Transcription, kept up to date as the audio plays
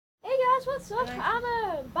guys, what's up?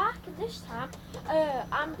 I'm back, and this time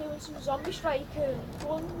I'm doing some zombie strike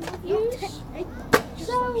gun reviews.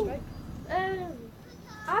 So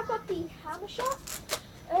I've got the hammer shot,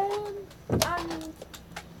 and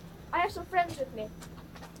I have some friends with me.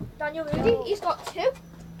 Daniel Moody, he's got two.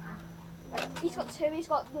 He's got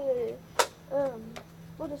the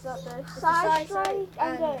what is that? The side strike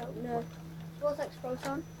and no. Vortex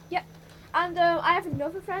Proton. Yep. And I have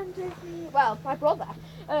another friend with me, well, my brother,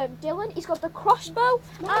 Dylan. He's got the crossbow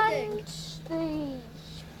and the...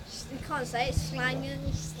 You can't say it, slanging.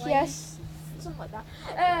 Yes, something like that.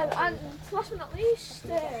 And last but not least,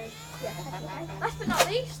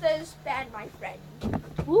 there's Ben, my friend.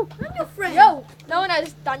 Ooh, I'm your friend. No, no one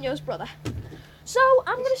knows Daniel's brother. So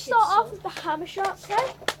I'm going to start off with the hammer shot,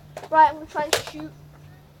 okay? Right, I'm going to try and shoot.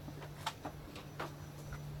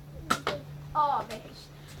 Oh, I missed.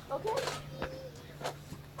 Okay.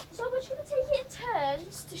 So we're just going to take it in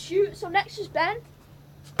turns to shoot. So next is Ben.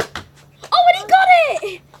 Oh, and he got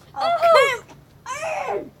it! Oh!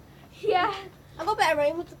 Yeah. I got better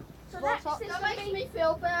aim with the next shot. is That makes me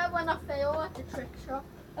feel better when I fail at the trick shot.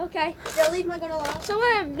 Okay. They'll leave my gun alone. So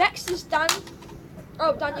next is Dan.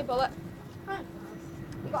 Oh, Dan, your bullet.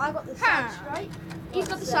 I got the side strike. He's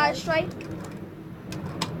got the side strike.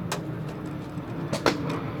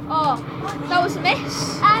 Oh, that was a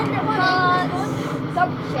miss. And it was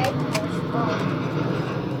something.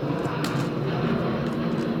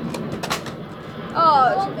 Oh,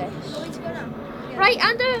 it was a miss. Right,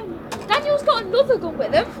 and Daniel's got another gun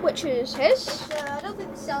with him, which is his. I don't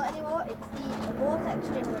think they sell it anymore. It's the Vortex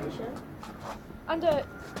generation. And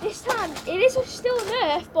this time, it is still a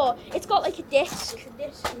nerf, but it's got like a disc. It's a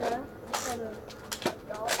disc, no.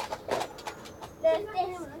 There's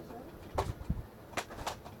this.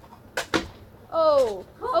 Oh,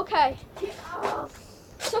 okay.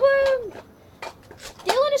 So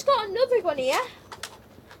Dylan has got another gun here,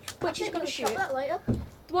 which he's going to shoot. That later.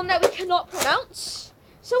 The one that we cannot pronounce.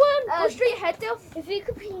 So go straight ahead, Dylan. If you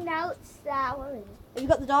could pronounce that one. Have you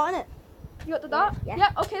got the dart in it? You got the dart?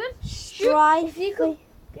 Yeah. Okay then. Shoot. Strive.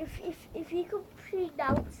 If you could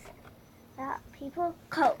pronounce that, people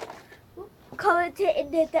comment it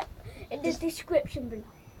in the description below.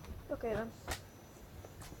 Okay then.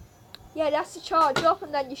 Yeah, that's the charge up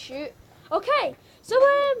and then you shoot. Okay, so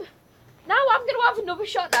now I'm gonna have another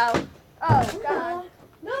shot now. Oh god.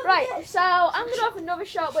 No, right, so I'm gonna have another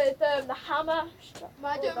shot with the hammer. Am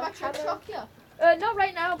I doing my trick shot here? Not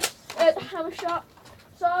right now. The hammer shot.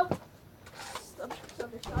 So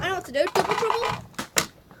I know what to do. Double trouble.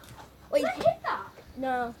 Wait. Did I hit that?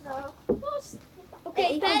 No. No.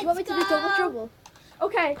 Okay, Ethan, do you want me to do double trouble?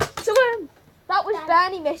 Okay, so that was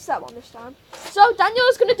Ben. He missed that one this time. So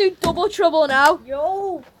Daniel's gonna do double trouble now.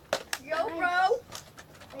 Yo, Yo, bro.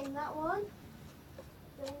 Doing that one.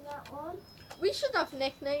 Doing that one. We should have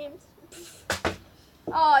nicknames.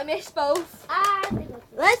 Oh, I missed both.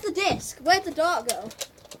 Where's the disc? Where'd the dart go?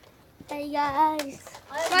 Hey guys.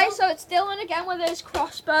 Right, so it's Dylan again with his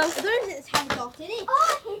crossbow. I don't think it's had a dart in it.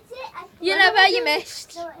 Oh, I hit it. You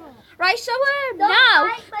missed. Right, so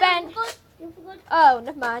now Ben. Oh,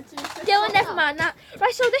 never mind. Dylan, never mind that.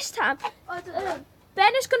 Right, so this time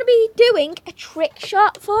Ben is going to be doing a trick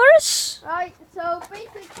shot for us. Right, so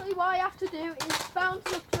basically what I have to do is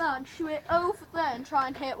bounce up there and shoot it over there and try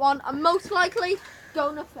and hit one. I'm most likely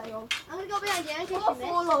going to fail. I'm going to go behind you in case you miss.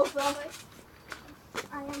 Fall over.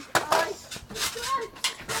 I am.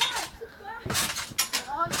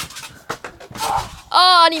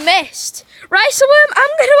 Oh, and he missed. Right, so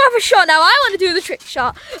I'm going to have a shot now. I want to do the trick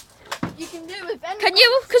shot. You can do it with Ben. Can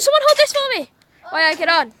someone hold this for me? While I get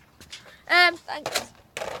on. Thanks.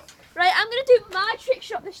 Right, I'm going to do my trick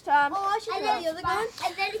shot this time. Oh, I should do the other gun.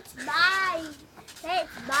 And then it's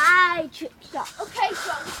my trick shot. Okay,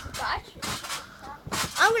 so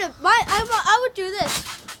I'm going to do my trick shot. I would do this.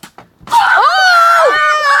 Oh!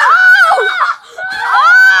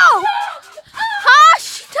 Oh!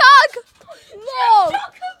 Hashtag no!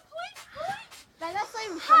 That's not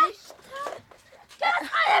even funny.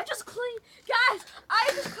 Guys, I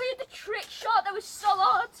have just cleaned the trick shot that was so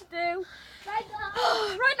hard to do. Right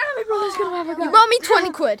now my brother's gonna have a go. You bought me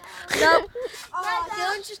 20 quid. No. Oh,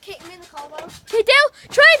 Dylan just kicked me in the collar. Hey Dale,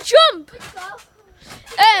 try and jump.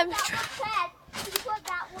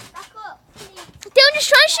 Dylan, just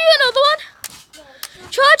try and shoot another one.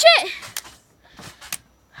 Charge it.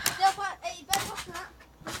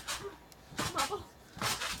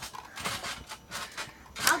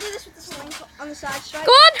 I'll do this with the sling on the side strike.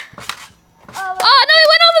 Go on. Oh no, he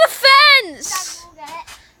went over the fence.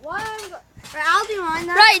 Right, I'll do mine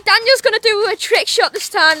now. Right, Daniel's gonna do a trick shot this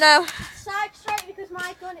time now. Side strike because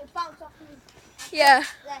my gun it bounced off me. Yeah.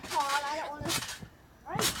 There. come on, I don't want to.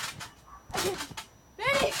 Right.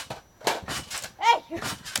 Ready? Hey,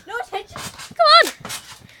 no attention. Come on.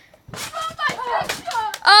 Oh, my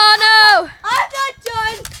God. Oh no. I'm not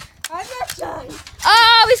done. I'm not done.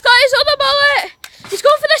 Oh, he's got his other bullet. He's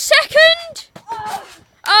going for the second.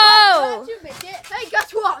 Oh. Hey,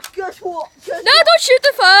 guess what? Guess what? Guess No, don't shoot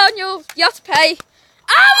the phone. You have to pay.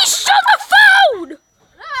 Oh, he shot the phone. No,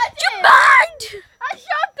 Do you mind? I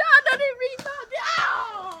shot down. I didn't read that.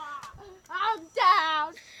 Oh, I'm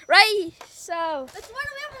down. Right. So. That's why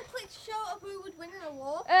we have a quick show of who would win in a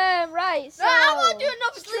war. Right. So. No, I want to do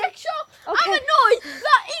another trick shot. Okay. I'm annoyed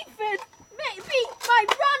that Ethan beat my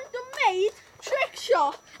random made trick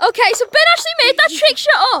shot. Okay, so Ben actually made that trick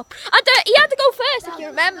shot up, and he had to go first, if you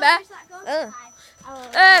remember.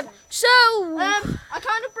 So. I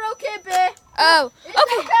kind of broke it a bit. Oh. It's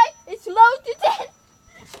Okay. okay. It's loaded in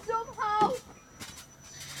somehow.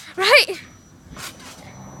 Right.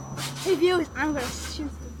 Hey viewers, I'm gonna shoot him.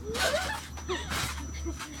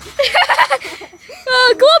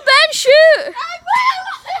 Oh, go on, Ben, shoot. I will.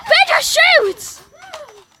 Ben, just shoot.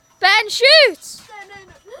 Ben, shoot.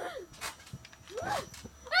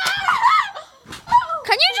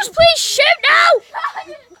 Can you just please shoot now?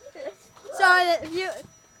 Sorry,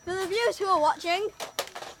 for the viewers who are watching,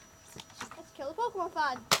 let's kill a Pokemon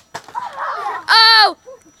fan. Oh,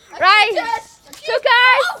 right. So,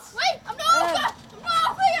 guys. Oh, wait, I'm not over. I'm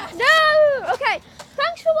not over yet. No. Okay.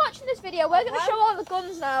 Thanks for watching this video. We're going to show all the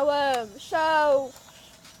guns now. So,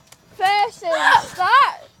 first is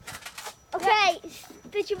that. Okay,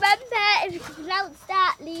 did you remember if you can pronounce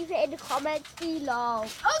that, leave it in the comments below.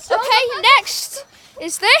 Okay, next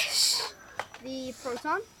is this. The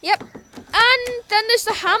Proton. Yep. And then there's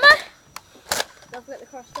the hammer. Don't forget the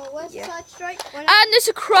crossbow. Where's Yeah. the side strike? And there's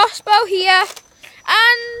a crossbow here.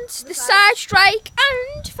 And the side strike.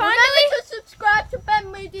 And finally. Remember to subscribe to Ben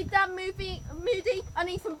Moody, Dan Moody, and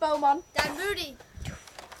Ethan Beaumont. Dan Moody.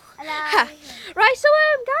 Ha. Right, so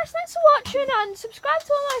guys, thanks for watching and subscribe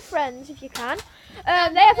to all my friends if you can.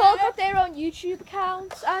 They have all got their own YouTube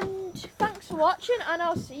accounts, and thanks for watching, and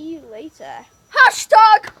I'll see you later.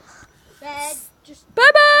 Hashtag. Ben.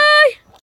 Bye bye.